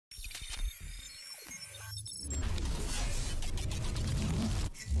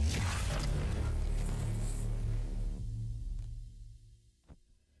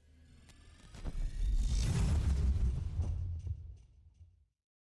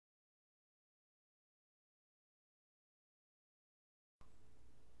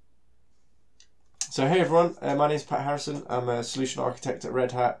So hey everyone, my name is Pat Harrison. I'm a solution architect at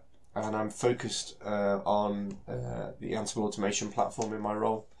Red Hat, and I'm focused on the Ansible automation platform in my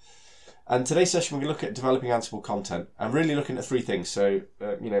role. And today's session we're going to look at developing Ansible content. I'm really looking at three things. So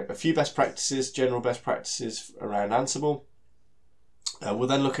a few best practices, general best practices around Ansible. We'll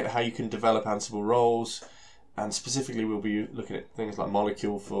then look at how you can develop Ansible roles, and specifically we'll be looking at things like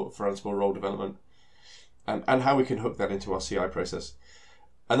Molecule for Ansible role development, and how we can hook that into our CI process.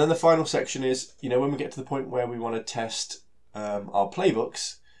 And then the final section is, when we get to the point where we want to test our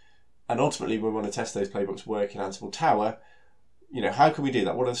playbooks, and ultimately we want to test those playbooks work in Ansible Tower, how can we do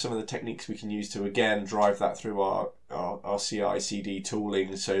that? What are some of the techniques we can use to, again, drive that through our CI/CD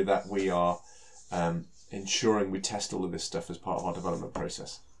tooling so that we are ensuring we test all of this stuff as part of our development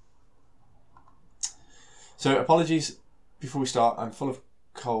process? So apologies before we start, I'm full of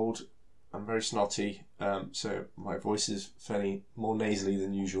cold. I'm very snotty, so my voice is fairly more nasally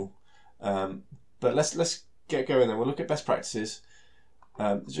than usual. But let's get going then. We'll look at best practices.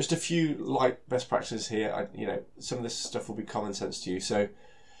 Just a few light best practices here. Some of this stuff will be common sense to you. So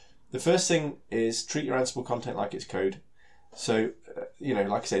the first thing is treat your Ansible content like it's code. So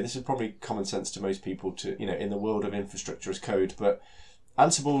like I say, this is probably common sense to most people to in the world of infrastructure as code, but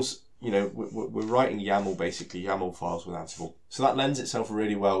Ansible's we're writing YAML, basically YAML files with Ansible. So that lends itself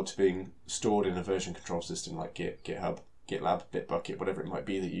really well to being stored in a version control system like Git, GitHub, GitLab, Bitbucket, whatever it might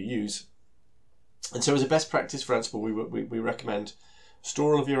be that you use. And so as a best practice for Ansible, we recommend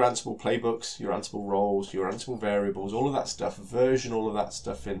store all of your Ansible playbooks, your Ansible roles, your Ansible variables, all of that stuff, version all of that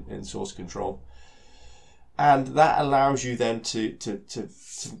stuff in source control. And that allows you then to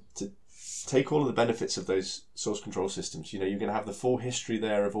take all of the benefits of those source control systems. You're going to have the full history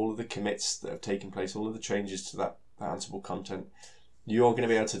there of all of the commits that have taken place, all of the changes to that Ansible content. You're going to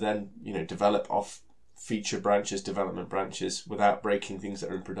be able to then, develop off feature branches, development branches without breaking things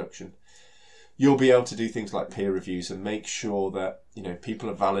that are in production. You'll be able to do things like peer reviews and make sure that, people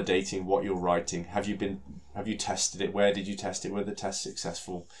are validating what you're writing. Have you tested it? Where did you test it? Were the tests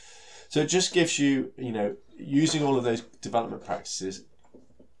successful? So it just gives you, using all of those development practices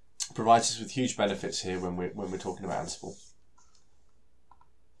provides us with huge benefits here when we're talking about Ansible.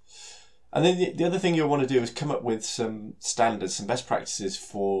 And then the other thing you'll want to do is come up with some standards, some best practices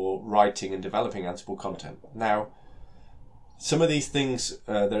for writing and developing Ansible content. Now, some of these things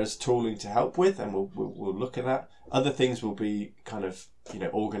there's tooling to help with, and we'll look at that. Other things will be kind of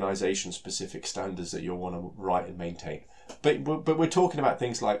organization specific standards that you'll want to write and maintain. But we're talking about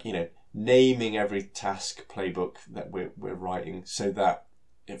things like naming every task playbook that we're writing so that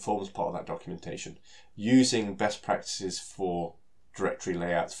it forms part of that documentation, using best practices for directory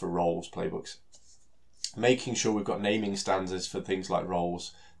layouts for roles playbooks, making sure we've got naming standards for things like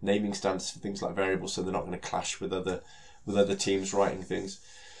roles, naming standards for things like variables so they're not going to clash with other teams writing things.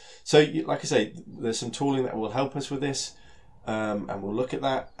 So like I say, there's some tooling that will help us with this, and we'll look at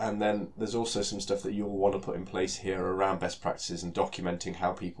that. And then there's also some stuff that you'll want to put in place here around best practices and documenting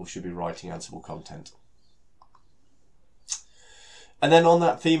how people should be writing Ansible content. And then on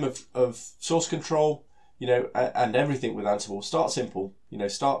that theme of source control, and everything with Ansible, start simple.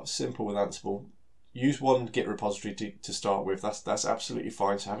 Start simple with Ansible. Use one Git repository to start with. That's absolutely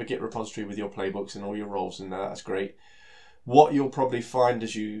fine. So have a Git repository with your playbooks and all your roles in there. That's great. What you'll probably find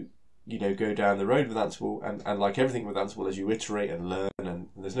as you go down the road with Ansible, and like everything with Ansible, as you iterate and learn, and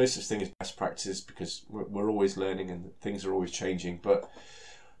there's no such thing as best practices because we're always learning and things are always changing. But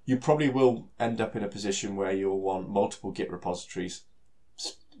you probably will end up in a position where you'll want multiple Git repositories.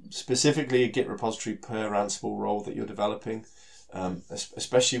 Specifically a Git repository per Ansible role that you're developing,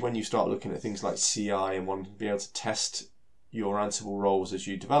 especially when you start looking at things like CI and wanting to be able to test your Ansible roles as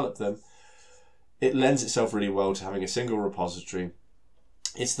you develop them. It lends itself really well to having a single repository.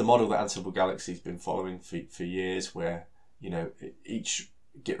 It's the model that Ansible Galaxy has been following for years, where each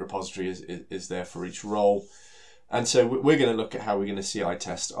Git repository is there for each role. And so we're going to look at how we're going to CI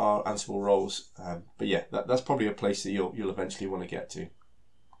test our Ansible roles. But yeah, that's probably a place that you'll eventually want to get to.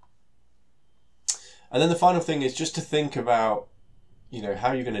 And then the final thing is just to think about,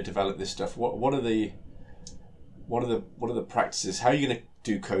 how you're going to develop this stuff. What are the practices? How are you going to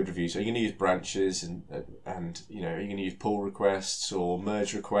do code reviews? Are you going to use branches and are you going to use pull requests or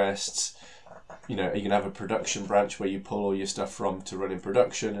merge requests? Are you going to have a production branch where you pull all your stuff from to run in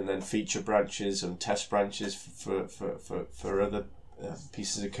production, and then feature branches and test branches for other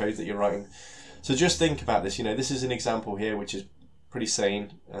pieces of code that you're writing? So just think about this. This is an example here which is pretty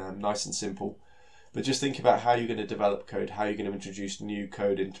sane, nice and simple. But just think about how you're going to develop code, how you're going to introduce new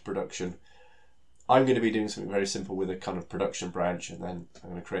code into production. I'm going to be doing something very simple with a kind of production branch, and then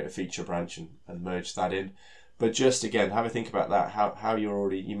I'm going to create a feature branch and merge that in. But just again, have a think about that. How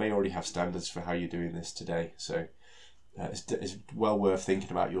you may already have standards for how you're doing this today. So it's well worth thinking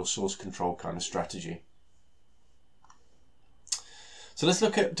about your source control kind of strategy. So let's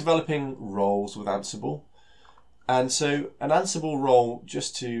look at developing roles with Ansible. And so an Ansible role,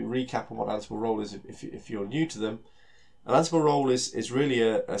 just to recap on what Ansible role is, if you're new to them, an Ansible role is really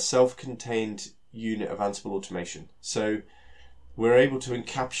a self-contained unit of Ansible automation. So we're able to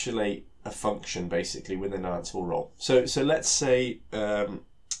encapsulate a function basically within an Ansible role. So let's say I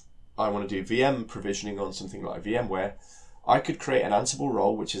want to do VM provisioning on something like VMware. I could create an Ansible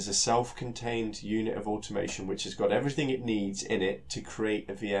role, which is a self-contained unit of automation, which has got everything it needs in it to create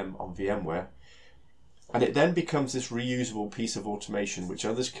a VM on VMware. And it then becomes this reusable piece of automation which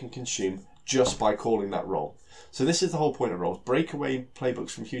others can consume just by calling that role. So this is the whole point of roles. Break away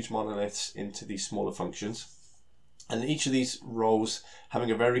playbooks from huge monoliths into these smaller functions. And each of these roles having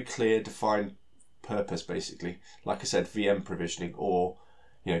a very clear, defined purpose, basically. Like I said, VM provisioning or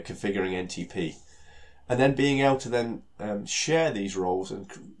configuring NTP. And then being able to then share these roles and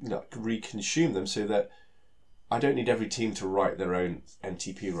reconsume them so that I don't need every team to write their own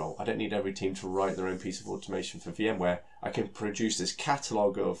NTP role. I don't need every team to write their own piece of automation for VMware. I can produce this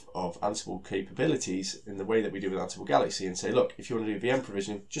catalog of Ansible capabilities in the way that we do with Ansible Galaxy and say, look, if you want to do VM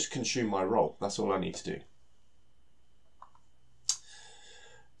provisioning, just consume my role. That's all I need to do.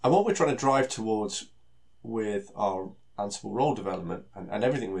 And what we're trying to drive towards with our Ansible role development and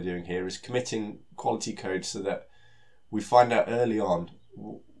everything we're doing here is committing quality code so that we find out early on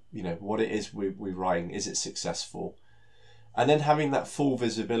what it is we're writing. Is it successful? And then having that full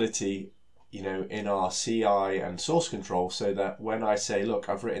visibility in our CI and source control so that when I say, look,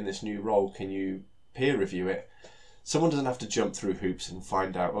 I've written this new role, can you peer review it? Someone doesn't have to jump through hoops and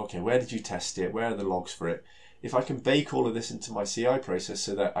find out, okay, where did you test it? Where are the logs for it? If I can bake all of this into my CI process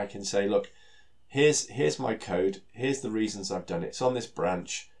so that I can say, look, here's my code, here's the reasons I've done it, it's on this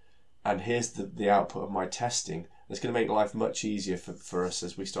branch, and here's the output of my testing, that's going to make life much easier for us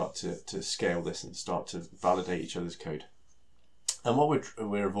as we start to scale this and start to validate each other's code. And what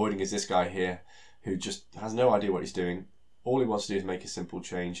we're avoiding is this guy here who just has no idea what he's doing. All he wants to do is make a simple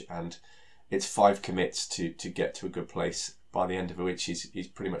change, and it's 5 commits to get to a good place, by the end of which he's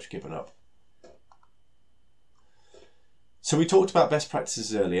pretty much given up. So we talked about best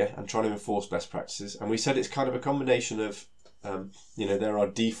practices earlier and trying to enforce best practices, and we said it's kind of a combination of there are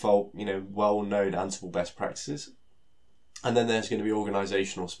default well-known Ansible best practices, and then there's going to be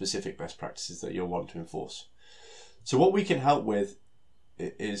organizational specific best practices that you'll want to enforce. So what we can help with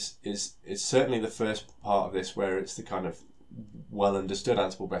is certainly the first part of this, where it's the kind of well understood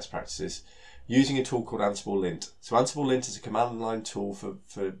Ansible best practices using a tool called Ansible Lint. So Ansible Lint is a command line tool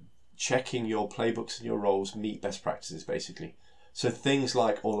for checking your playbooks and your roles meet best practices, basically. So things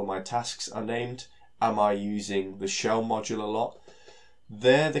like all of my tasks are named. Am I using the shell module a lot?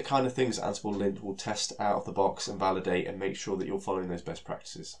 They're the kind of things Ansible Lint will test out of the box and validate and make sure that you're following those best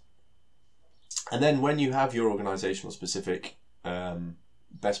practices. And then when you have your organizational specific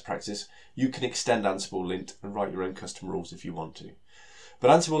best practice, you can extend Ansible Lint and write your own custom rules if you want to.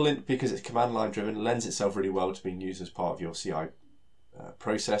 But Ansible Lint, because it's command line driven, lends itself really well to being used as part of your CI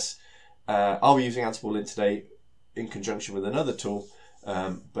process. I'll be using Ansible Lint today in conjunction with another tool,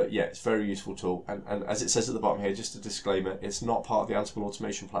 but yeah, it's a very useful tool. And as it says at the bottom here, just a disclaimer, it's not part of the Ansible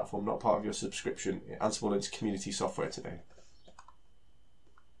automation platform, not part of your subscription. Ansible Lint's community software today.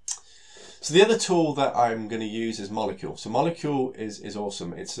 So the other tool that I'm going to use is Molecule. So Molecule is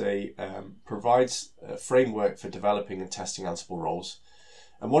awesome. It's provides a framework for developing and testing Ansible roles.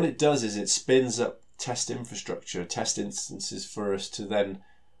 And what it does is it spins up test infrastructure, test instances for us to then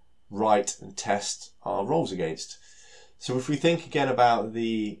write and test our roles against. So if we think again about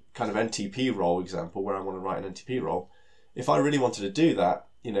the kind of NTP role example where I want to write an NTP role, if I really wanted to do that,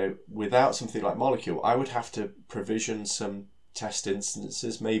 without something like Molecule, I would have to provision some test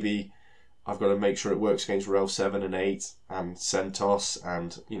instances. Maybe I've got to make sure it works against RHEL 7 and 8 and CentOS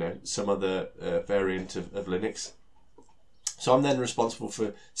and some other variant of Linux. So I'm then responsible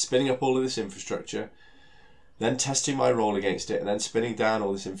for spinning up all of this infrastructure, then testing my role against it, and then spinning down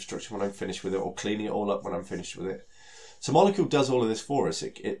all this infrastructure when I'm finished with it, or cleaning it all up when I'm finished with it. So Molecule does all of this for us.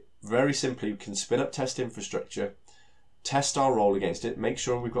 It very simply can spin up test infrastructure, test our role against it, make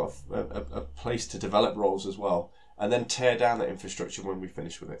sure we've got a place to develop roles as well, and then tear down that infrastructure when we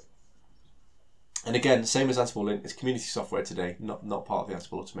finish with it. And again, same as Ansible Lint, it's community software today, not part of the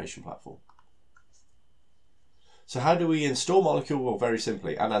Ansible automation platform. So how do we install Molecule? Well, very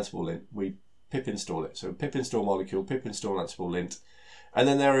simply, and Ansible Lint, we pip install it. So pip install Molecule, pip install Ansible Lint, And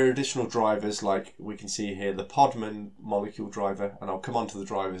then there are additional drivers, like we can see here, the Podman molecule driver, and I'll come on to the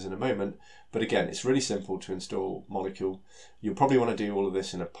drivers in a moment. But again, it's really simple to install molecule. You'll probably want to do all of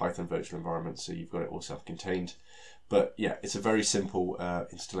this in a Python virtual environment, so you've got it all self-contained. But yeah, it's a very simple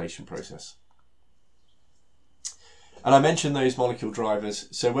installation process. And I mentioned those molecule drivers.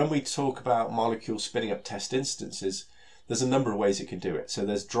 So when we talk about molecule spinning up test instances, there's a number of ways it can do it. So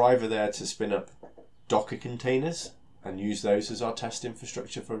there's driver there to spin up Docker containers and use those as our test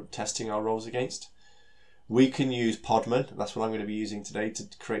infrastructure for testing our roles against. We can use Podman. That's what I'm going to be using today to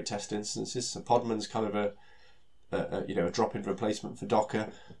create test instances. So Podman's kind of a drop-in replacement for Docker.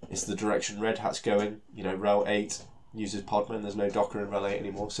 It's the direction Red Hat's going. Rel 8 uses Podman. There's no Docker in Rel 8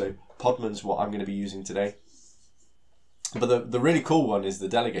 anymore. So Podman's what I'm going to be using today. But the really cool one is the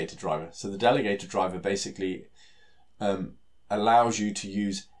delegated driver. So the delegated driver basically allows you to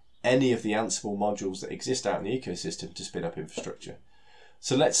use any of the Ansible modules that exist out in the ecosystem to spin up infrastructure.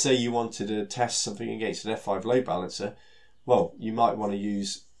 So let's say you wanted to test something against an F5 load balancer. Well, you might want to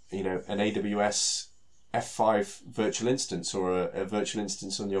use an AWS F5 virtual instance or a virtual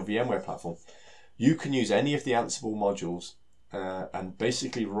instance on your VMware platform. You can use any of the Ansible modules and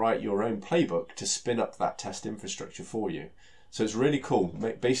basically write your own playbook to spin up that test infrastructure for you. So it's really cool.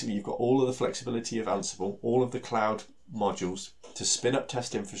 Basically, you've got all of the flexibility of Ansible, all of the cloud modules to spin up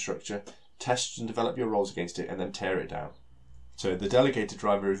test infrastructure, test and develop your roles against it, and then tear it down. So the delegated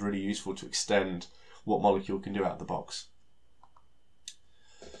driver is really useful to extend what Molecule can do out of the box.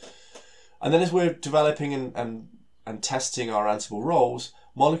 And then as we're developing and testing our Ansible roles,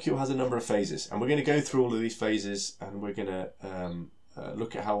 Molecule has a number of phases, and we're going to go through all of these phases, and we're going to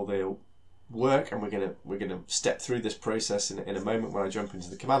look at how they'll work, and we're going to step through this process in a moment when I jump into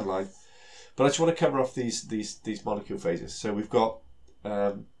the command line. But I just want to cover off these Molecule phases. So we've got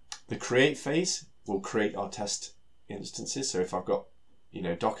the create phase. Will create our test instances. So if I've got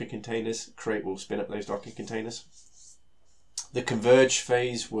Docker containers, create will spin up those Docker containers. The converge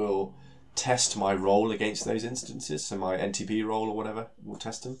phase will test my role against those instances. So my NTP role or whatever will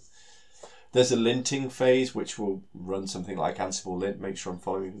test them. There's a linting phase, which will run something like Ansible lint, make sure I'm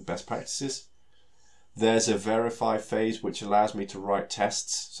following best practices. There's a verify phase, which allows me to write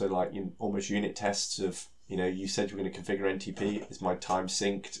tests. So like almost unit tests of, you said you were going to configure NTP. Is my time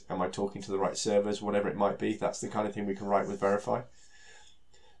synced? Am I talking to the right servers? Whatever it might be. That's the kind of thing we can write with verify.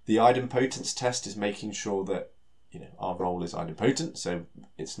 The idempotence test is making sure that, our role is idempotent. So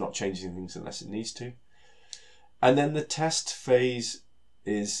it's not changing things unless it needs to. And then the test phase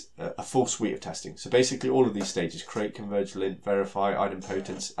is a full suite of testing. So basically all of these stages, create, converge, lint, verify,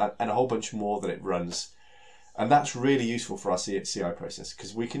 idempotence, and a whole bunch more that it runs. And that's really useful for our CI process,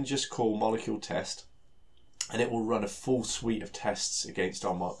 because we can just call molecule test and it will run a full suite of tests against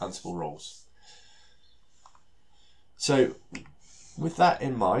our Ansible roles. So with that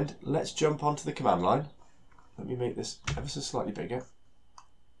in mind, let's jump onto the command line. Let me make this ever so slightly bigger.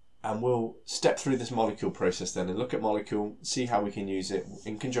 And we'll step through this molecule process then and look at molecule, see how we can use it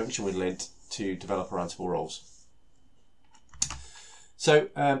in conjunction with lint to develop our Ansible roles. So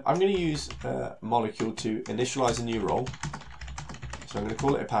I'm going to use molecule to initialize a new role. So I'm going to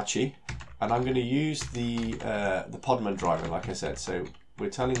call it Apache, and I'm going to use the Podman driver, like I said. So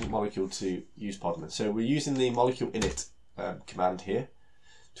we're telling molecule to use Podman. So we're using the molecule init command here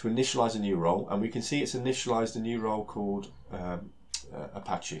to initialize a new role, and we can see it's initialized a new role called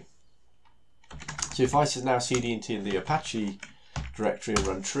Apache. So if I now cd into the Apache directory and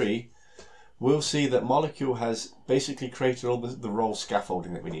run tree, we'll see that Molecule has basically created all the role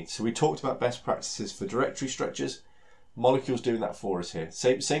scaffolding that we need. So we talked about best practices for directory structures. Molecule's doing that for us here.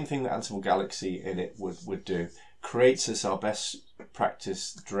 Same thing that Ansible Galaxy init would do. Creates us our best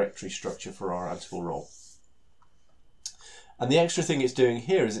practice directory structure for our Ansible role. And the extra thing it's doing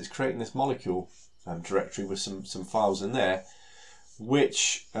here is it's creating this Molecule directory with some files in there,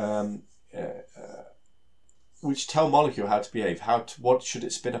 which tell Molecule how to behave, what should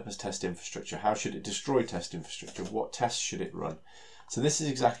it spin up as test infrastructure, how should it destroy test infrastructure, what tests should it run. So this is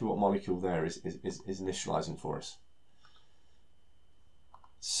exactly what Molecule there is initializing for us.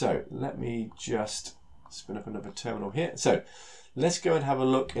 So let me just spin up another terminal here. So let's go and have a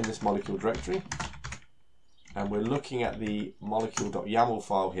look in this Molecule directory. And we're looking at the molecule.yaml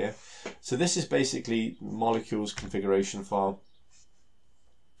file here. So this is basically Molecule's configuration file.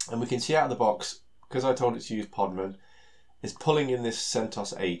 And we can see out of the box, because I told it to use Podman, it's pulling in this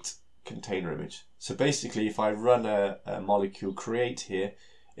CentOS 8 container image. So basically, if I run a molecule create here,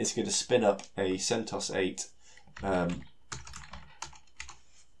 it's going to spin up a CentOS 8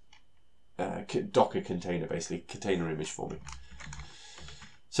 Docker container, basically, container image for me.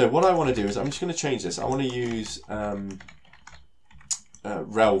 So what I want to do is I'm just going to change this. I want to use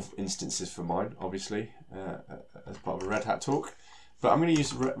rel instances for mine, obviously, as part of a Red Hat talk. But I'm going to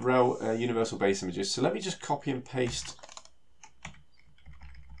use rel universal base images. So let me just copy and paste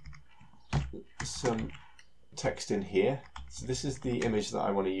some text in here. So this is the image that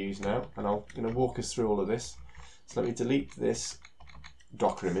I want to use now, and I'm going to walk us through all of this. So let me delete this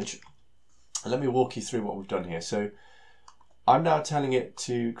Docker image, and let me walk you through what we've done here. So I'm now telling it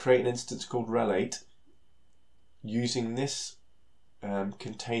to create an instance called rel8 using this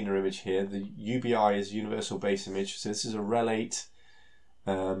container image here. The UBI is universal base image, so this is a rel8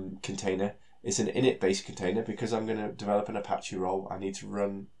 container. It's an init-based container because I'm going to develop an Apache role. I need to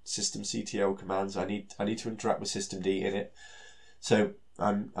run systemctl commands. I need to interact with systemd in it. So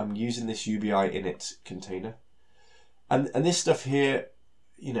I'm using this UBI init container, and this stuff here,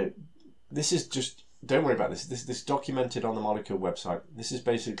 you know, this is just, don't worry about this. This is documented on the Molecule website. This is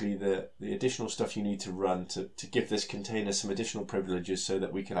basically the additional stuff you need to run to give this container some additional privileges so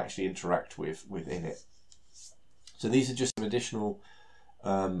that we can actually interact with init. So these are just some additional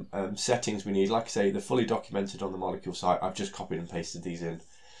settings we need. Like I say, they're fully documented on the Molecule site. I've just copied and pasted these in.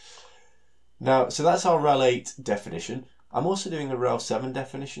 Now, so that's our rel8 definition. I'm also doing a rel7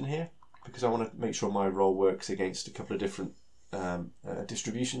 definition here because I want to make sure my role works against a couple of different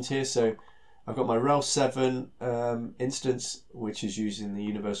distributions here. So I've got my rel7 instance, which is using the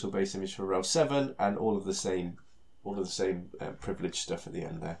universal base image for rel7 and all of the same privilege stuff at the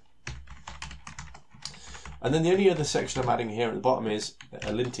end there. And then the only other section I'm adding here at the bottom is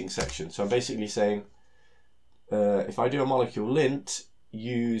a linting section. So I'm basically saying, if I do a Molecule lint,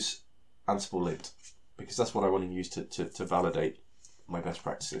 use Ansible lint, because that's what I want to use to validate my best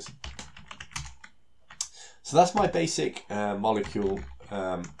practices. So that's my basic Molecule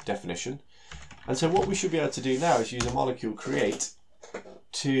definition. And so what we should be able to do now is use a Molecule create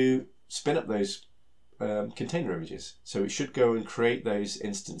to spin up those container images. So it should go and create those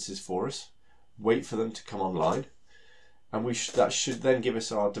instances for us, wait for them to come online, and that should then give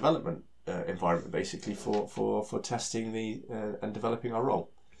us our development environment basically for testing and developing our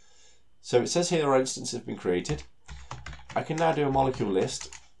role. So it says here our instance has been created. I can now do a Molecule list,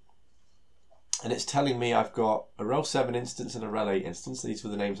 and it's telling me I've got a rel7 instance and a rel8 instance. These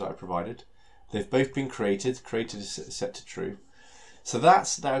were the names that I provided. They've both been created. Created is set to true. So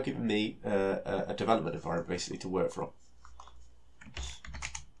that's now given me a development environment basically to work from.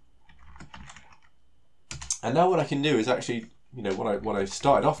 And now what I can do is actually, you know, what I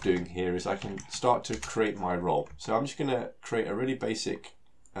started off doing here is I can start to create my role. So I'm just going to create a really basic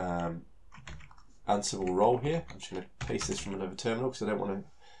Ansible role here. I'm just going to paste this from another terminal because I don't want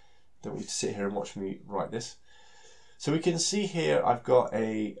you to sit here and watch me write this. So we can see here I've got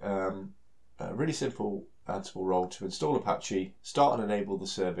a really simple Ansible role to install Apache, start and enable the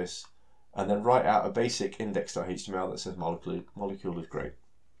service, and then write out a basic index.html that says Molecule is great.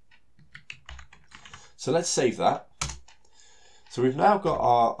 So let's save that. So we've now got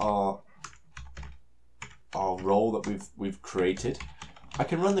our role that we've created. I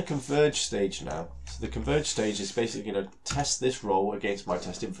can run the converge stage now. So the converge stage is basically going to test this role against my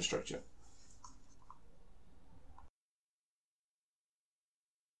test infrastructure.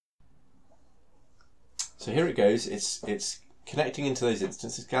 So here it goes. It's connecting into those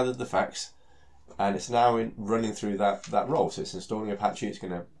instances, gathered the facts, and it's now running through that role. So it's installing Apache. It's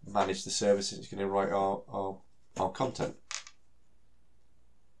going to manage the services. It's going to write our content.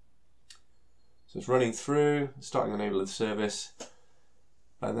 So it's running through, starting to enable the service,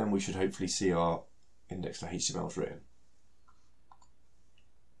 and then we should hopefully see our index.html is written.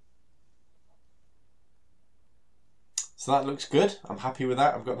 So that looks good. I'm happy with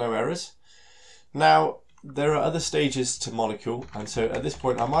that. I've got no errors. Now, there are other stages to Molecule, and so at this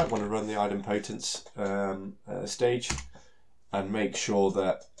point I might want to run the idempotence stage and make sure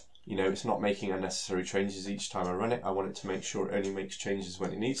that, you know, it's not making unnecessary changes each time I run it. I want it to make sure it only makes changes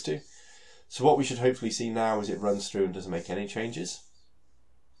when it needs to. So what we should hopefully see now is it runs through and doesn't make any changes.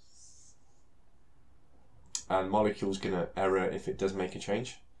 And Molecule's going to error if it does make a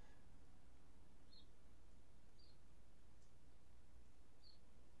change.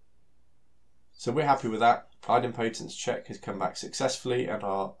 So we're happy with that. Idempotence check has come back successfully, and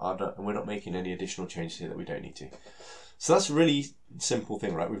we're not making any additional changes here that we don't need to. So that's a really simple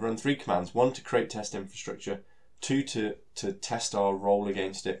thing, right? We've run 3 commands: 1 to create test infrastructure, 2 to test our role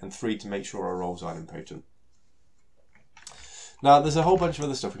against it, and 3 to make sure our role's idempotent. Now there's a whole bunch of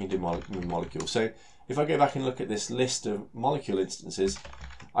other stuff we can do with Molecule. So if I go back and look at this list of Molecule instances,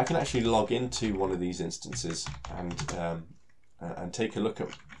 I can actually log into one of these instances and take a look at,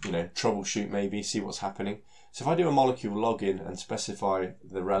 you know, troubleshoot maybe, see what's happening. So if I do a Molecule login and specify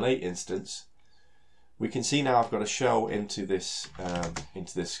the rel8 instance, we can see now I've got a shell into this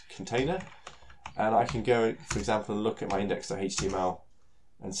container, and I can go, for example, and look at my index.html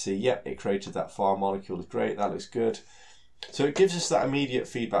and see, yep, it created that file. Molecule is great, that looks good. So it gives us that immediate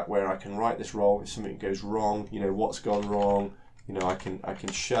feedback where I can write this role if something goes wrong, you know, what's gone wrong. You know, I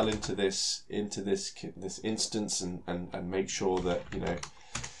can shell into this instance and make sure that, you know,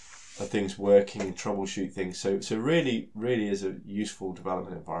 are things working and troubleshoot things. So really is a useful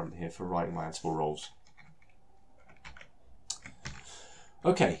development environment here for writing my Ansible roles.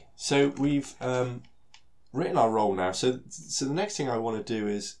 Okay, so we've written our role now. So the next thing I want to do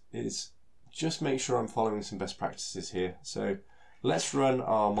is just make sure I'm following some best practices here. So let's run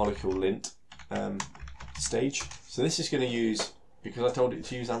our molecule lint stage. So this is going to use, because I told it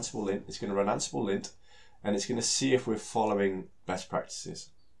to use Ansible lint, it's going to run Ansible lint, and it's going to see if we're following best practices.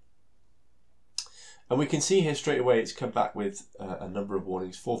 And we can see here straight away it's come back with a number of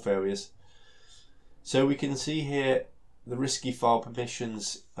warnings, 4 failures. So we can see here the risky file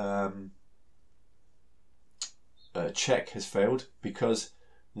permissions check has failed, because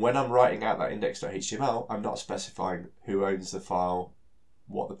when I'm writing out that index.html, I'm not specifying who owns the file,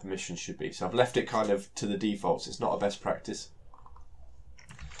 what the permissions should be. So I've left it kind of to the defaults. It's not a best practice.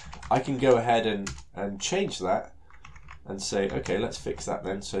 I can go ahead and change that and say, okay, let's fix that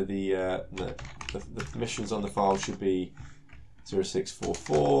then. So the permissions on the file should be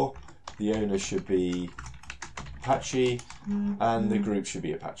 0644, the owner should be Apache, and the group should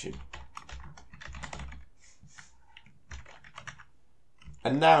be Apache.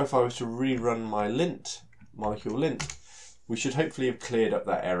 And now if I was to rerun my lint, molecule lint, we should hopefully have cleared up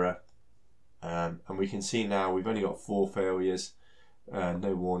that error. And we can see now we've only got 4 failures,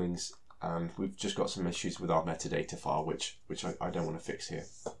 no warnings, and we've just got some issues with our metadata file, which I don't want to fix here.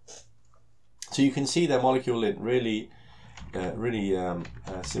 So you can see their molecule lint, really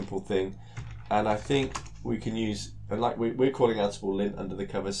simple thing. And I think we can use, and like we're calling Ansible lint under the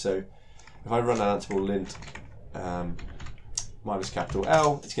covers, so if I run Ansible lint minus capital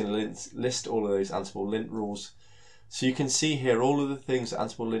L, it's going to list all of those Ansible lint rules. So you can see here all of the things that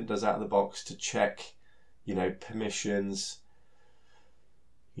Ansible lint does out of the box to check, you know, permissions,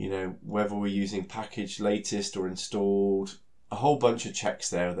 you know, whether we're using package latest or installed, a whole bunch of checks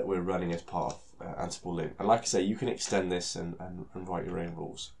there that we're running as part of Ansible lint. And like I say, you can extend this and write your own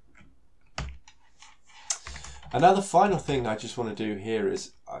rules. And now the final thing I just want to do here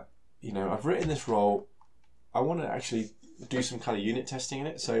is, you know, I've written this role. I want to actually do some kind of unit testing in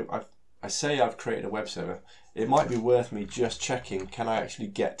it. So I say I've created a web server. It might be worth me just checking, can I actually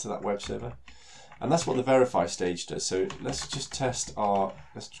get to that web server? And that's what the verify stage does. So let's just test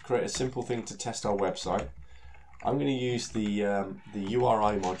let's create a simple thing to test our website. I'm going to use the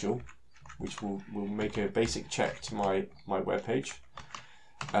URI module, which will make a basic check to my web page.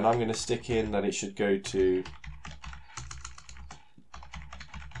 And I'm going to stick in that it should go to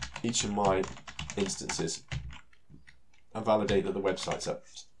each of my instances and validate that the website's up.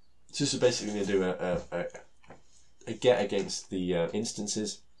 So this is basically going to do a get against the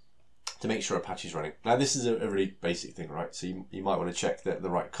instances to make sure Apache's running. Now this is a really basic thing, right? So you might want to check that the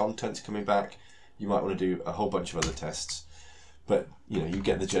right content's coming back. You might want to do a whole bunch of other tests, but you know, you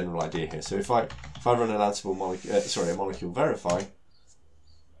get the general idea here. So if I run an Ansible molecule verify,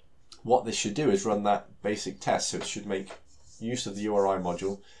 what this should do is run that basic test. So it should make use of the URI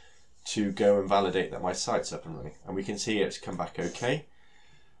module to go and validate that my site's up and running. And we can see it's come back okay,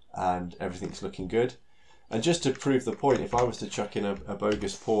 and everything's looking good. And just to prove the point, if I was to chuck in a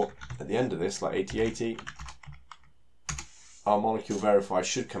bogus port at the end of this, like 8080, our molecule verify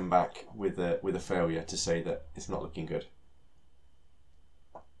should come back with a failure to say that it's not looking good.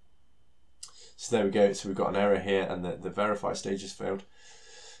 So there we go. So we've got an error here, and the verify stage has failed.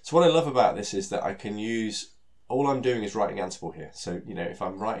 So what I love about this is that I can use, all I'm doing is writing Ansible here. So, you know, if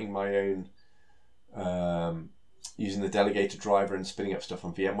I'm writing my own, using the delegator driver and spinning up stuff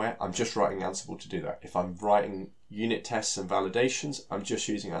on VMware, I'm just writing Ansible to do that. If I'm writing unit tests and validations, I'm just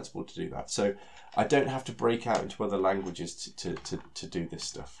using Ansible to do that. So I don't have to break out into other languages to do this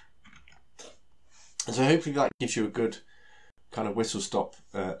stuff. And so hopefully that gives you a good kind of whistle stop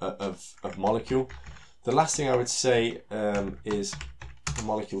of molecule. The last thing I would say is the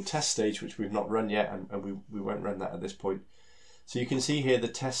molecule test stage, which we've not run yet, and we won't run that at this point. So you can see here the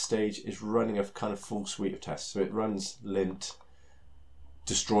test stage is running a kind of full suite of tests. So it runs lint,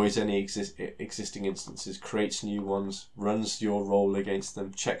 destroys any existing instances, creates new ones, runs your role against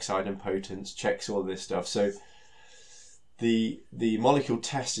them, checks idempotence, checks all this stuff. So the molecule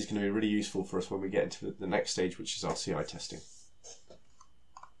test is going to be really useful for us when we get into the next stage, which is our CI testing.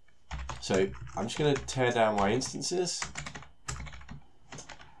 So I'm just going to tear down my instances.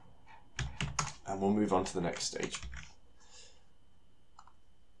 And we'll move on to the next stage.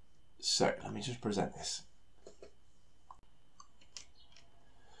 So let me just present this.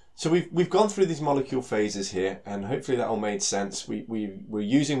 So we've gone through these molecule phases here, and hopefully that all made sense. We're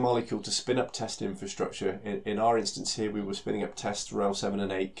using molecule to spin up test infrastructure. In our instance here, we were spinning up test RHEL 7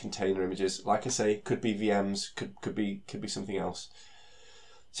 and 8 container images. Like I say, could be VMs, could be something else.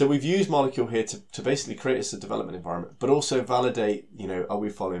 So we've used molecule here to basically create us a development environment, but also validate, you know, are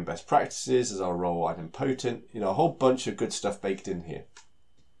we following best practices? Is our role idempotent? You know, a whole bunch of good stuff baked in here.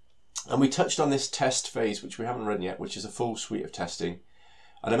 And we touched on this test phase, which we haven't run yet, which is a full suite of testing.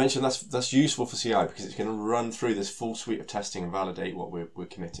 And I mentioned that's useful for CI because it's going to run through this full suite of testing and validate what we're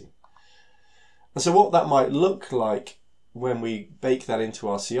committing. And so what that might look like when we bake that into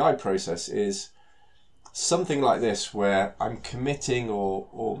our CI process is something like this, where I'm committing,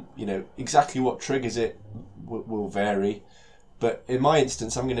 or you know, exactly what triggers it will vary. But in my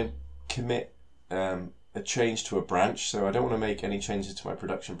instance, I'm going to commit a change to a branch. So I don't want to make any changes to my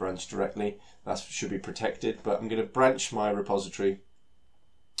production branch directly. That should be protected. But I'm going to branch my repository.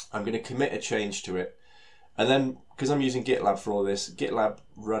 I'm going to commit a change to it, and then because I'm using GitLab for all this, GitLab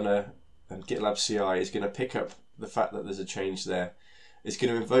runner and GitLab CI is going to pick up the fact that there's a change there. It's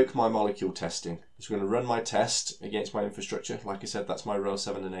going to invoke my molecule testing. It's going to run my test against my infrastructure. Like I said, that's my RHEL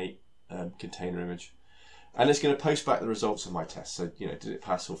 7 and 8 container image, and it's going to post back the results of my test. So, you know, did it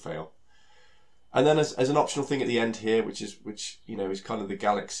pass or fail? And then as an optional thing at the end here, which you know is kind of the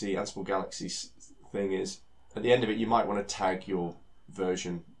Galaxy Ansible Galaxy thing, is at the end of it you might want to tag your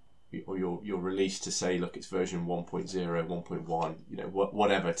version or your release to say, look, it's version 1.0, 1.1, you know,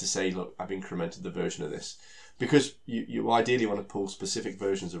 whatever, to say, look, I've incremented the version of this, because you ideally want to pull specific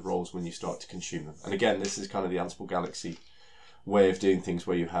versions of roles when you start to consume them. And again, this is kind of the Ansible Galaxy way of doing things,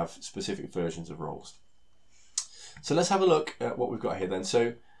 where you have specific versions of roles. So let's have a look at what we've got here then.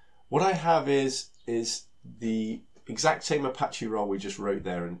 So what I have is the exact same Apache role we just wrote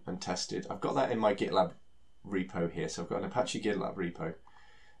there and tested. I've got that in my GitLab repo here. So I've got an Apache GitLab repo.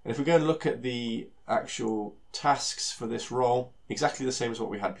 And if we go and look at the actual tasks for this role, exactly the same as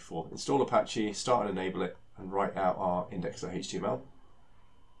what we had before. Install Apache, start and enable it, and write out our index.html.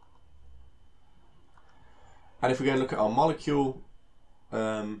 And if we go and look at our molecule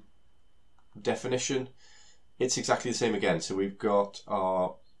definition, it's exactly the same again. So we've got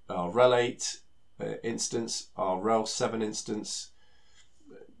our RHEL 8 instance, our RHEL 7 instance.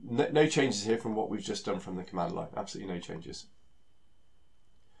 No changes here from what we've just done from the command line. Absolutely no changes.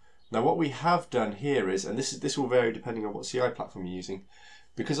 Now what we have done here is, and this will vary depending on what CI platform you're using,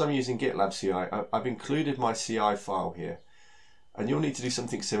 because I'm using GitLab CI, I've included my CI file here, and you'll need to do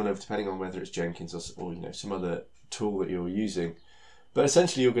something similar depending on whether it's Jenkins or you know, some other tool that you're using. But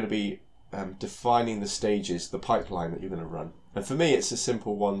essentially you're going to be defining the stages, the pipeline that you're going to run. And for me, it's a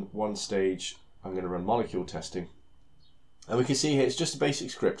simple one stage. I'm going to run molecule testing. And we can see here, it's just a basic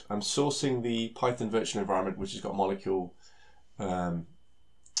script. I'm sourcing the Python virtual environment, which has got molecule and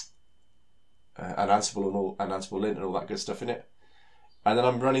Ansible and Ansible lint and all that good stuff in it. And then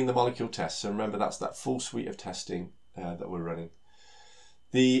I'm running the molecule test. So remember, that's that full suite of testing that we're running.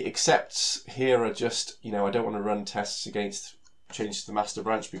 The excepts here are just, you know, I don't want to run tests against changes to the master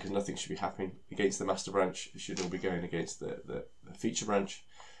branch, because nothing should be happening against the master branch. It should all be going against the feature branch.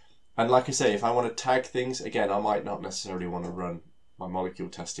 And like I say, if I want to tag things, again, I might not necessarily want to run my molecule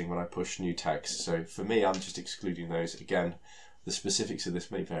testing when I push new tags. So for me, I'm just excluding those. Again, the specifics of this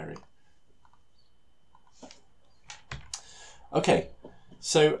may vary. Okay,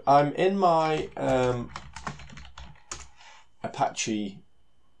 so I'm in my Apache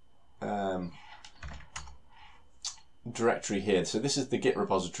directory here. So this is the Git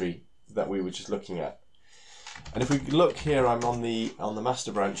repository that we were just looking at. And if we look here, I'm on the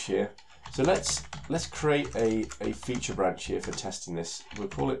master branch here. So let's create a feature branch here for testing this. We'll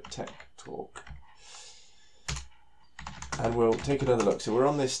call it Tech Talk. And we'll take another look. So we're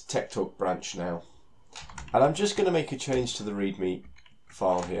on this Tech Talk branch now. And I'm just going to make a change to the README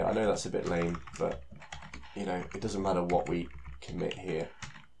file here. I know that's a bit lame, but you know, it doesn't matter what we commit here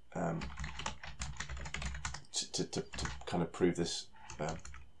to kind of prove this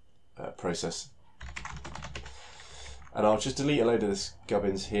process. And I'll just delete a load of this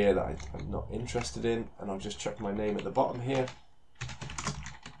gubbins here that I'm not interested in, and I'll just chuck my name at the bottom here.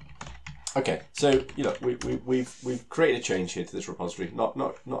 Okay, so you know, we've created a change here to this repository. Not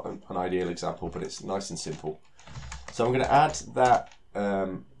an ideal example, but it's nice and simple. So I'm going to add that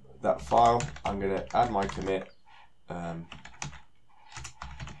that file. I'm going to add my commit.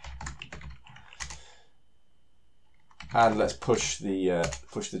 And let's push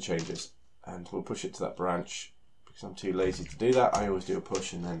the changes, and we'll push it to that branch because I'm too lazy to do that. I always do a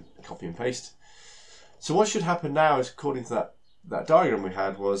push and then copy and paste. So what should happen now is, according to that diagram we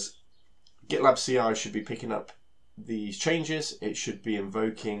had, was GitLab CI should be picking up these changes. It should be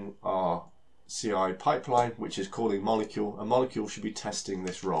invoking our CI pipeline, which is calling molecule. A molecule should be testing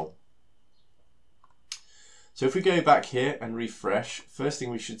this role. So if we go back here and refresh, first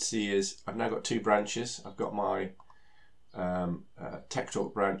thing we should see is I've now got two branches. I've got my Tech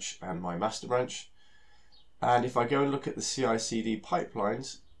Talk branch and my master branch. And if I go and look at the CI/CD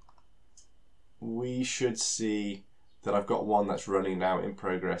pipelines, we should see that I've got one that's running now in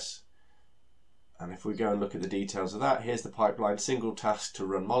progress. And if we go and look at the details of that, here's the pipeline, single task to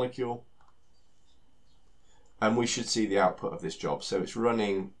run molecule. And we should see the output of this job. So it's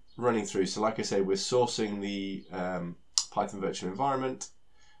running through. So like I say, we're sourcing the Python virtual environment.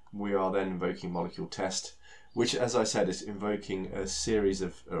 We are then invoking molecule test, which, as I said, is invoking a series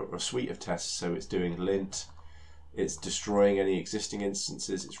of, or a suite of tests. So it's doing lint, it's destroying any existing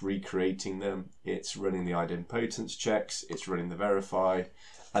instances, it's recreating them, it's running the idempotence checks, it's running the verify,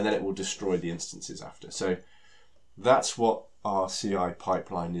 and then it will destroy the instances after. So that's what our CI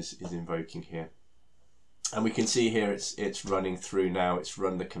pipeline is invoking here. And we can see here it's running through now. It's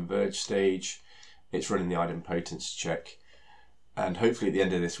run the converge stage, it's running the idempotence check, and hopefully at the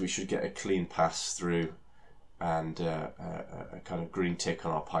end of this we should get a clean pass through and a kind of green tick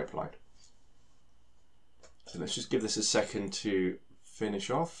on our pipeline. So let's just give this a second to finish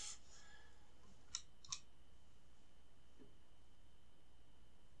off.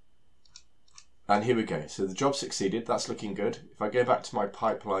 And here we go. So the job succeeded. That's looking good. If I go back to my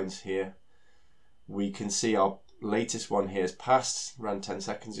pipelines here, we can see our latest one here is passed, ran 10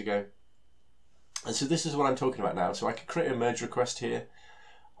 seconds ago. And so this is what I'm talking about now. So I could create a merge request here.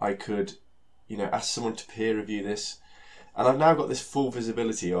 I could, ask someone to peer review this. And I've now got this full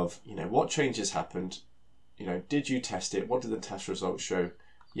visibility of, what changes happened. Did you test it? What did the test results show?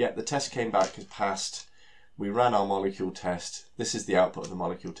 Yeah, the test came back as passed. We ran our molecule test. This is the output of the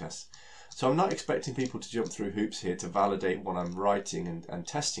molecule test. So I'm not expecting people to jump through hoops here to validate what I'm writing and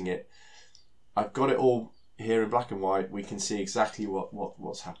testing it. I've got it all here in black and white. We can see exactly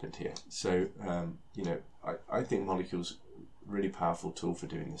what's happened here. So, I think Molecule's a really powerful tool for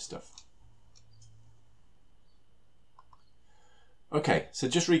doing this stuff. Okay, so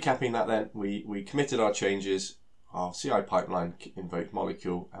just recapping that then, we committed our changes, our CI pipeline invoked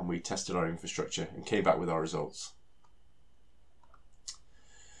Molecule, and we tested our infrastructure and came back with our results.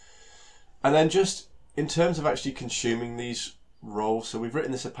 And then just in terms of actually consuming these role. So we've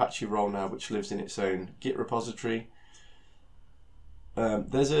written this Apache role now, which lives in its own Git repository.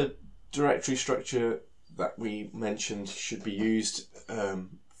 There's a directory structure that we mentioned should be used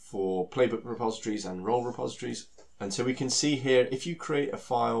for playbook repositories and role repositories. And so we can see here, if you create a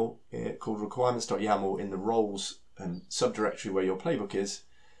file called requirements.yaml in the roles subdirectory where your playbook is,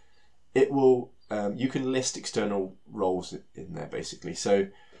 it will, you can list external roles in there basically. So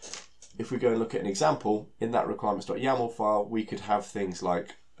if we go and look at an example, in that requirements.yaml file, we could have things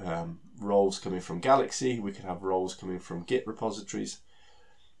like roles coming from Galaxy, we could have roles coming from Git repositories.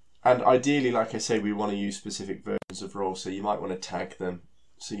 And ideally, like I say, we want to use specific versions of roles, so you might want to tag them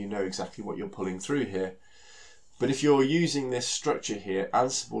so you know exactly what you're pulling through here. But if you're using this structure here,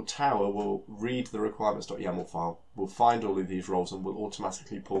 Ansible Tower will read the requirements.yaml file, will find all of these roles and will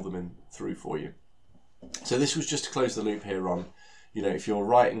automatically pull them in through for you. So this was just to close the loop here on, if you're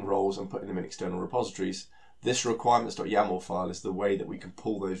writing roles and putting them in external repositories, this requirements.yaml file is the way that we can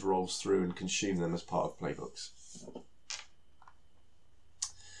pull those roles through and consume them as part of Playbooks.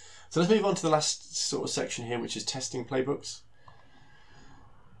 So let's move on to the last sort of section here, which is testing Playbooks.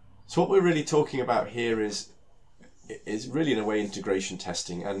 So what we're really talking about here is really in a way integration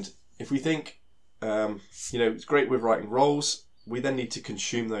testing. And if we think, it's great with writing roles, we then need to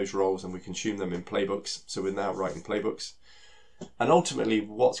consume those roles, and we consume them in Playbooks. So we're now writing Playbooks. And ultimately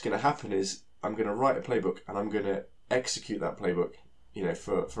what's going to happen is I'm going to write a playbook and I'm going to execute that playbook.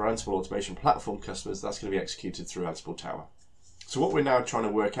 For Ansible Automation Platform customers, that's going to be executed through Ansible Tower. So what we're now trying to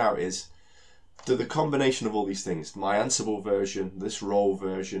work out is, do the combination of all these things, my Ansible version, this role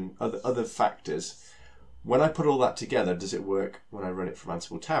version, other factors, when I put all that together, does it work when I run it from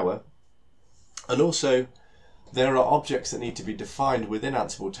Ansible Tower? And also, there are objects that need to be defined within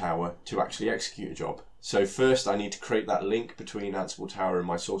Ansible Tower to actually execute a job. So first I need to create that link between Ansible Tower and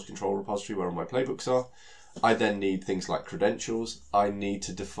my source control repository where all my playbooks are. I then need things like credentials. I need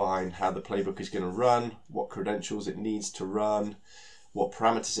to define how the playbook is going to run, what credentials it needs to run, what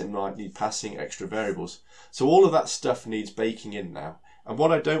parameters it might need passing, extra variables. So all of that stuff needs baking in now. And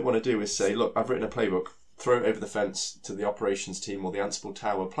what I don't want to do is say, look, I've written a playbook, throw it over the fence to the operations team or the Ansible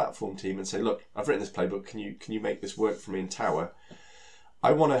Tower platform team and say, look, I've written this playbook, can you make this work for me in Tower?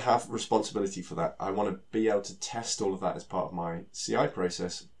 I want to have responsibility for that. I want to be able to test all of that as part of my CI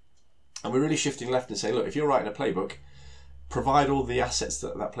process. And we're really shifting left and saying, look, if you're writing a playbook, provide all the assets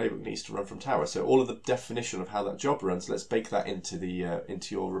that that playbook needs to run from Tower. So all of the definition of how that job runs, let's bake that into the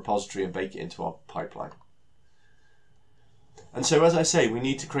into your repository and bake it into our pipeline. And so, as I say, we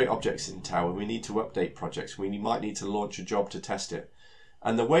need to create objects in Tower. We need to update projects. We might need to launch a job to test it.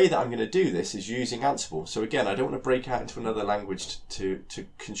 And the way that I'm going to do this is using Ansible. So again, I don't want to break out into another language to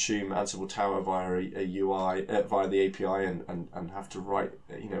consume Ansible Tower via a UI, via the API and have to write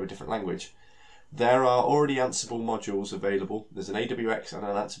a different language. There are already Ansible modules available. There's an AWX and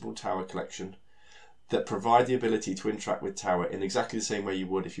an Ansible Tower collection that provide the ability to interact with Tower in exactly the same way you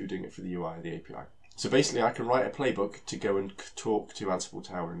would if you were doing it for the UI or the API. So basically I can write a playbook to go and talk to Ansible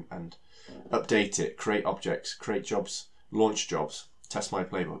Tower and update it, create objects, create jobs, launch jobs, test my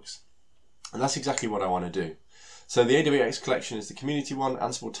playbooks. And that's exactly what I want to do. So the AWX collection is the community one.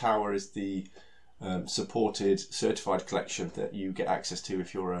 Ansible Tower is the supported, certified collection that you get access to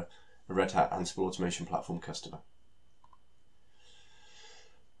if you're a Red Hat Ansible Automation Platform customer.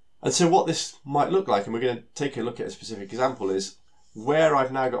 And so what this might look like, and we're going to take a look at a specific example, is where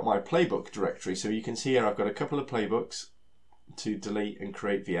I've now got my playbook directory. So you can see here I've got a couple of playbooks to delete and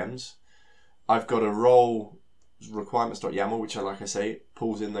create VMs. I've got a role requirements.yaml, which, like I say,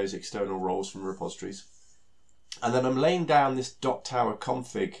 pulls in those external roles from repositories. And then I'm laying down this .tower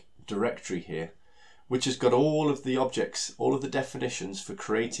config directory here, which has got all of the objects, all of the definitions for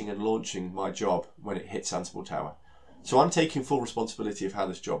creating and launching my job when it hits Ansible Tower. So I'm taking full responsibility of how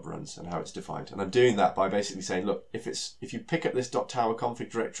this job runs and how it's defined. And I'm doing that by basically saying, look, if you pick up this .tower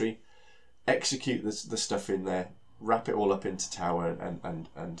config directory, execute the stuff in there, wrap it all up into Tower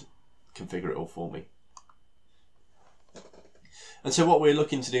and configure it all for me. And so what we're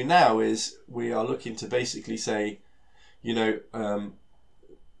looking to do now is we are looking to basically say, run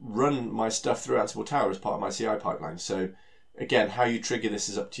my stuff through Ansible Tower as part of my CI pipeline. So again, how you trigger this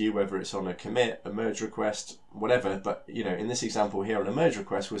is up to you, whether it's on a commit, a merge request, whatever. But in this example here on a merge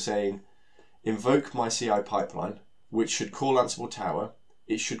request, we're saying invoke my CI pipeline, which should call Ansible Tower.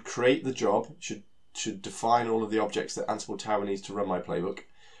 It should create the job, should define all of the objects that Ansible Tower needs to run my playbook,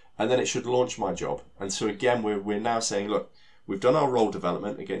 and then it should launch my job. And so again, we're now saying, look, we've done our role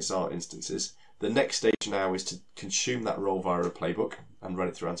development against our instances. The next stage now is to consume that role via a playbook and run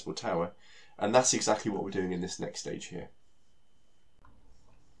it through Ansible Tower. And that's exactly what we're doing in this next stage here.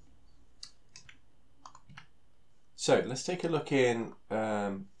 So let's take a look in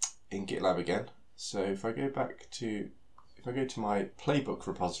GitLab again. So if I go to my playbook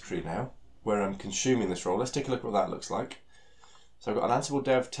repository now, where I'm consuming this role, let's take a look at what that looks like. So I've got an Ansible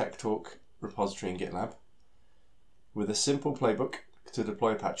Dev Tech Talk repository in GitLab with a simple playbook to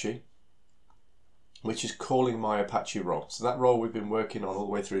deploy Apache, which is calling my Apache role. So that role we've been working on all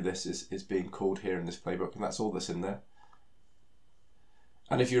the way through this is being called here in this playbook, and that's all that's in there.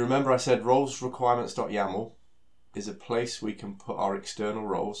 And if you remember, I said roles requirements.yaml is a place we can put our external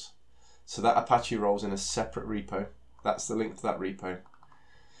roles. So that Apache role's in a separate repo. That's the link to that repo.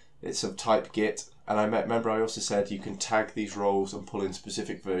 It's of type Git, and remember I also said you can tag these roles and pull in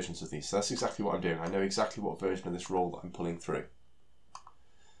specific versions of these. So that's exactly what I'm doing. I know exactly what version of this role that I'm pulling through.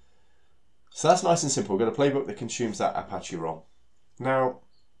 So that's nice and simple. We've got a playbook that consumes that Apache role. Now,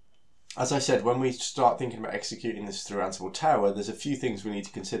 as I said, when we start thinking about executing this through Ansible Tower, there's a few things we need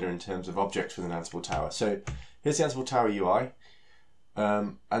to consider in terms of objects within Ansible Tower. So here's the Ansible Tower UI.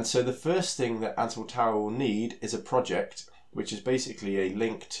 And so the first thing that Ansible Tower will need is a project, which is basically a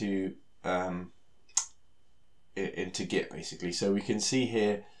link to into Git, basically. So we can see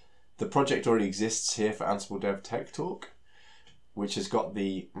here the project already exists here for Ansible Dev Tech Talk, which has got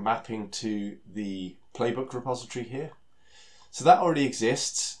the mapping to the playbook repository here. So that already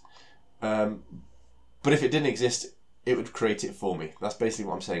exists, but if it didn't exist, it would create it for me. That's basically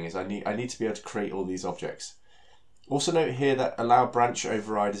what I'm saying, is I need to be able to create all these objects. Also note here that allow branch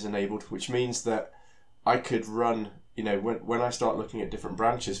override is enabled, which means that I could run, when I start looking at different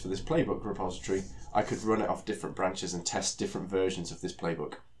branches for this playbook repository, I could run it off different branches and test different versions of this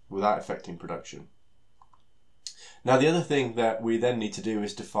playbook without affecting production. Now the other thing that we then need to do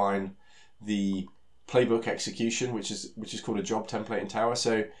is define the playbook execution, which is called a job template in Tower.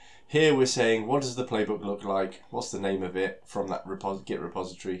 So here we're saying, what does the playbook look like? What's the name of it from that Git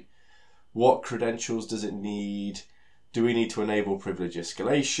repository? What credentials does it need? Do we need to enable privilege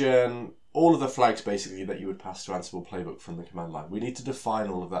escalation? All of the flags basically that you would pass to Ansible Playbook from the command line. We need to define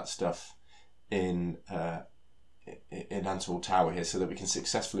all of that stuff in Ansible Tower here so that we can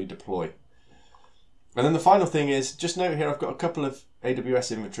successfully deploy. And then the final thing is, just note here I've got a couple of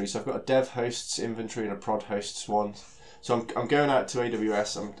AWS inventories. So I've got a dev hosts inventory and a prod hosts one. So I'm going out to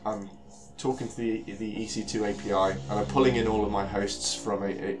AWS, I'm talking to the EC2 API, and I'm pulling in all of my hosts from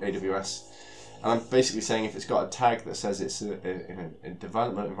AWS. And I'm basically saying if it's got a tag that says it's in a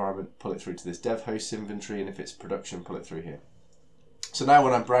development environment, pull it through to this dev hosts inventory, and if it's production, pull it through here. So now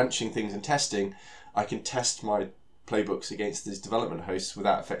when I'm branching things and testing, I can test my playbooks against these development hosts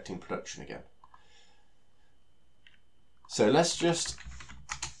without affecting production again. So let's just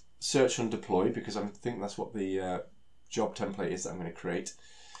search on deploy, because I think that's what the job template is that I'm going to create.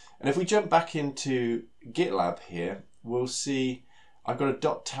 And if we jump back into GitLab here, we'll see I've got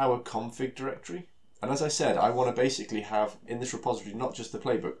a .tower config directory. And as I said, I want to basically have in this repository not just the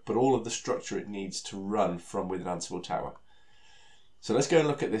playbook, but all of the structure it needs to run from within Ansible Tower. So let's go and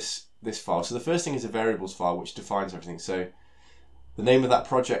look at this file. So the first thing is a variables file, which defines everything. So the name of that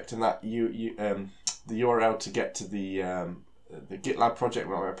project and that the URL to get to the GitLab project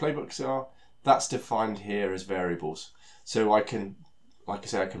where my playbooks are, that's defined here as variables. So I can, like I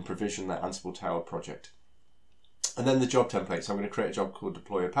say, I can provision that Ansible Tower project. And then the job template. So I'm going to create a job called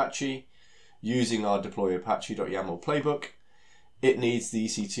deploy Apache using our deploy apache.yaml playbook. It needs the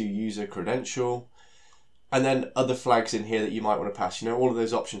EC2 user credential, and then other flags in here that you might want to pass. You know, all of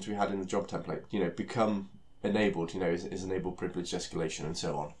those options we had in the job template, you know, become enabled, you know, is enabled privilege escalation and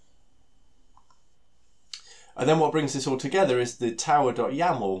so on. And then what brings this all together is the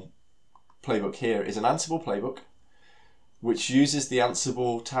tower.yaml playbook here is an Ansible playbook, which uses the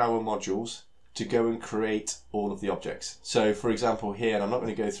Ansible Tower modules to go and create all of the objects. So for example here, and I'm not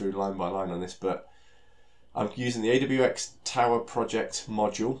going to go through line by line on this, but I'm using the AWS Tower project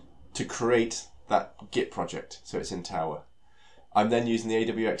module to create that Git project, so it's in Tower. I'm then using the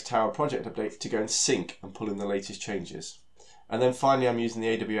AWS Tower project update to go and sync and pull in the latest changes. And then finally I'm using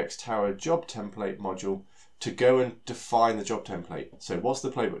the AWS Tower job template module to go and define the job template. So what's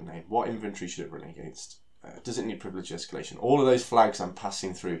the playbook name? What inventory should it run against? Does it need privilege escalation? All of those flags I'm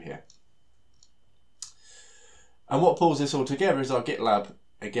passing through here. And what pulls this all together is our GitLab,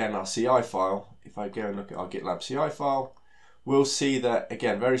 again, our CI file. If I go and look at our GitLab CI file, we'll see that,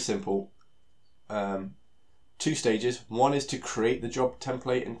 again, very simple, 2 stages. One is to create the job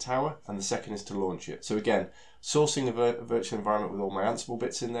template in Tower, and the second is to launch it. So again, sourcing a virtual environment with all my Ansible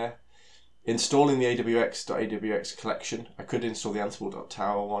bits in there, installing the AWX collection. I could install the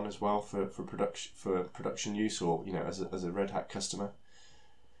Ansible.tower one as well for production use, or you know, as a Red Hat customer.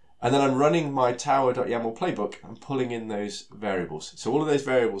 And then I'm running my tower.yaml playbook and pulling in those variables. So all of those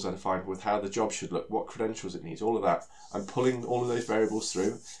variables are defined with how the job should look, what credentials it needs, all of that. I'm pulling all of those variables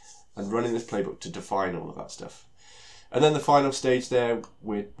through and running this playbook to define all of that stuff. And then the final stage there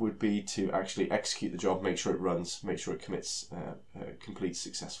would be to actually execute the job, make sure it runs, make sure it completes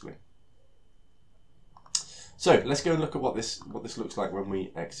successfully. So let's go and look at what this looks like when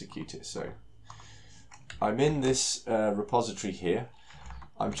we execute it. So I'm in this repository here.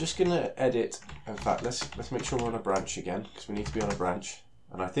 I'm just going to edit. In fact, let's make sure we're on a branch again, because we need to be on a branch.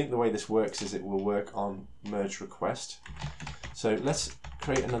 And I think the way this works is it will work on merge request. So let's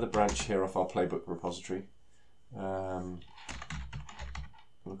create another branch here off our playbook repository. We'll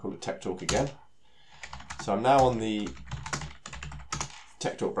call it Tech Talk again. So I'm now on the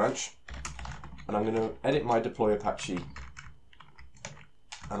Tech Talk branch, and I'm going to edit my deploy Apache,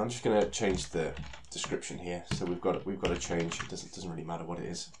 and I'm just going to change the description here. So we've got a change. It doesn't really matter what it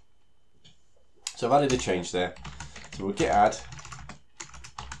is. So I've added a change there. So we'll git add.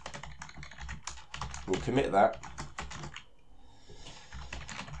 We'll commit that,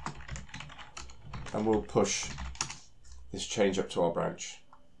 and we'll push this change up to our branch.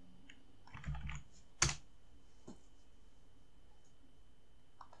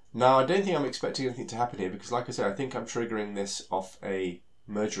 Now I don't think I'm expecting anything to happen here, because like I said, I think I'm triggering this off a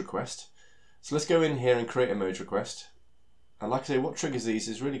merge request. So let's go in here and create a merge request. And like I say, what triggers these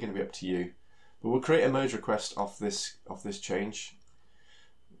is really going to be up to you. But we'll create a merge request off this change,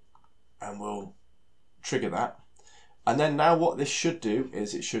 and we'll trigger that. And then now what this should do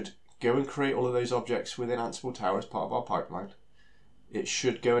is it should go and create all of those objects within Ansible Tower as part of our pipeline. It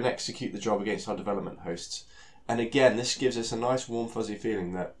should go and execute the job against our development hosts. And again, this gives us a nice warm fuzzy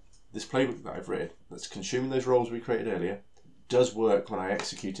feeling that this playbook that I've written, that's consuming those roles we created earlier, does work when I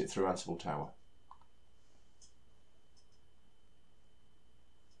execute it through Ansible Tower.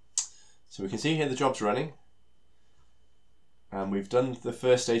 So we can see here the job's running, and we've done the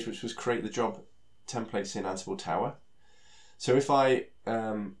first stage, which was create the job templates in Ansible Tower. So if I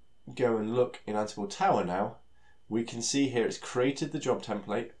go and look in Ansible Tower now, we can see here it's created the job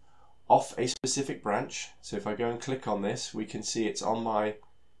template off a specific branch. So if I go and click on this, we can see it's on my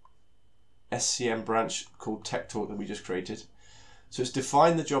SCM branch called Tech Talk that we just created. So it's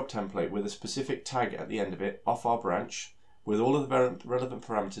defined the job template with a specific tag at the end of it off our branch with all of the relevant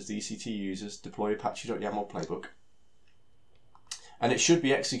parameters the ECT uses, deploy apache.yaml playbook. And it should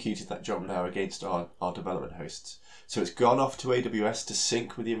be executed, that job now, against our development hosts. So it's gone off to AWS to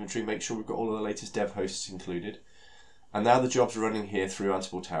sync with the inventory, make sure we've got all of the latest dev hosts included. And now the job's running here through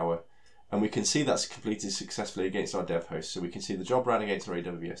Ansible Tower. And we can see that's completed successfully against our dev hosts. So we can see the job ran against our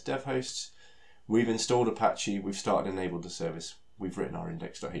AWS dev hosts. We've installed Apache, we've started and enabled the service. We've written our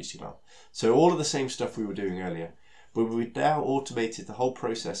index.html. So all of the same stuff we were doing earlier. But we've now automated the whole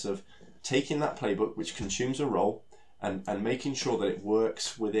process of taking that playbook, which consumes a role, and making sure that it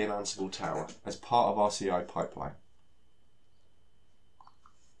works within Ansible Tower as part of our CI pipeline.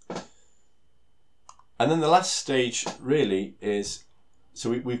 And then the last stage really is,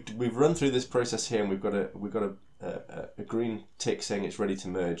 so we've run through this process here, and we've got a green tick saying it's ready to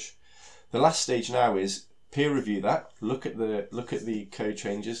merge. The last stage now is peer review that, look at the code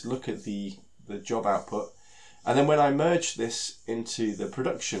changes, look at the job output, and then when I merge this into the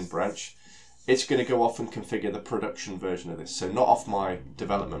production branch, it's going to go off and configure the production version of this. So not off my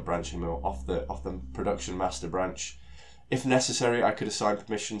development branch anymore, off the production master branch. If necessary, I could assign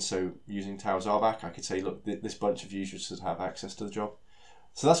permissions. So using Tower's RBAC, I could say, look, this bunch of users should have access to the job.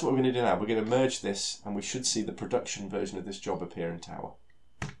 So that's what we're going to do now. We're going to merge this, and we should see the production version of this job appear in Tower.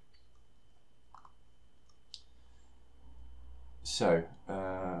 So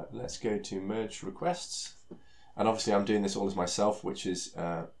let's go to merge requests. And obviously I'm doing this all as myself, which is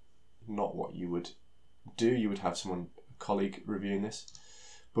not what you would do. You would have a colleague reviewing this.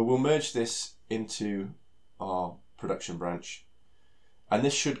 But we'll merge this into our production branch. And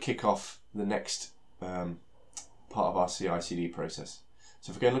this should kick off the next part of our CI/CD process.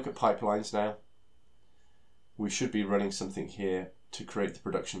 So if we go and look at pipelines now, we should be running something here to create the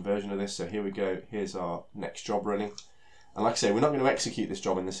production version of this. So here we go. Here's our next job running. And like I say, we're not going to execute this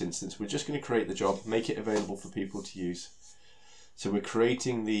job in this instance. We're just going to create the job, make it available for people to use. So we're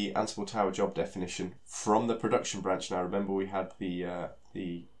creating the Ansible Tower job definition from the production branch now. Remember, we had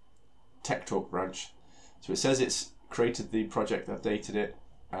the Tech Talk branch. So it says it's created the project, updated it,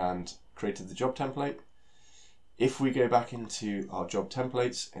 and created the job template. If we go back into our job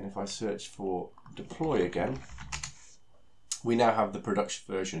templates, and if I search for deploy again, we now have the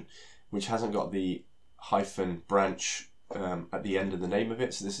production version, which hasn't got the hyphen branch at the end of the name of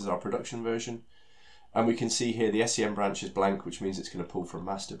it. So this is our production version. And we can see here the SEM branch is blank, which means it's going to pull from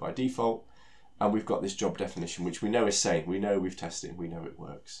master by default. And we've got this job definition, which we know is sane. We know we've tested it, we know it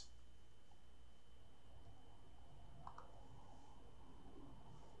works.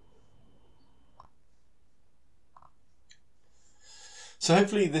 So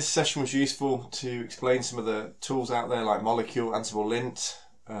hopefully this session was useful to explain some of the tools out there like Molecule, Ansible Lint,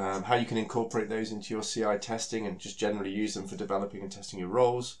 how you can incorporate those into your CI testing and just generally use them for developing and testing your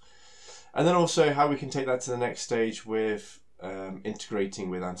roles. And then also how we can take that to the next stage with integrating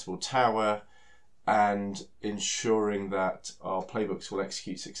with Ansible Tower and ensuring that our playbooks will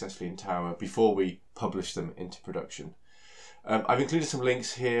execute successfully in Tower before we publish them into production. I've included some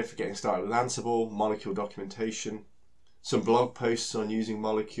links here for getting started with Ansible, Molecule documentation, some blog posts on using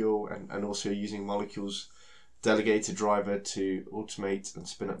Molecule and also using Molecule's delegated driver to automate and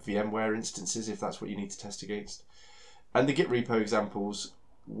spin up VMware instances if that's what you need to test against. And the Git repo examples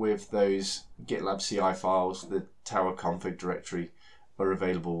with those GitLab CI files, the Tower config directory, are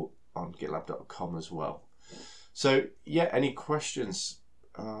available on gitlab.com as well. So yeah, any questions?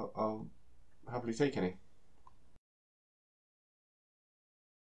 I'll happily take any.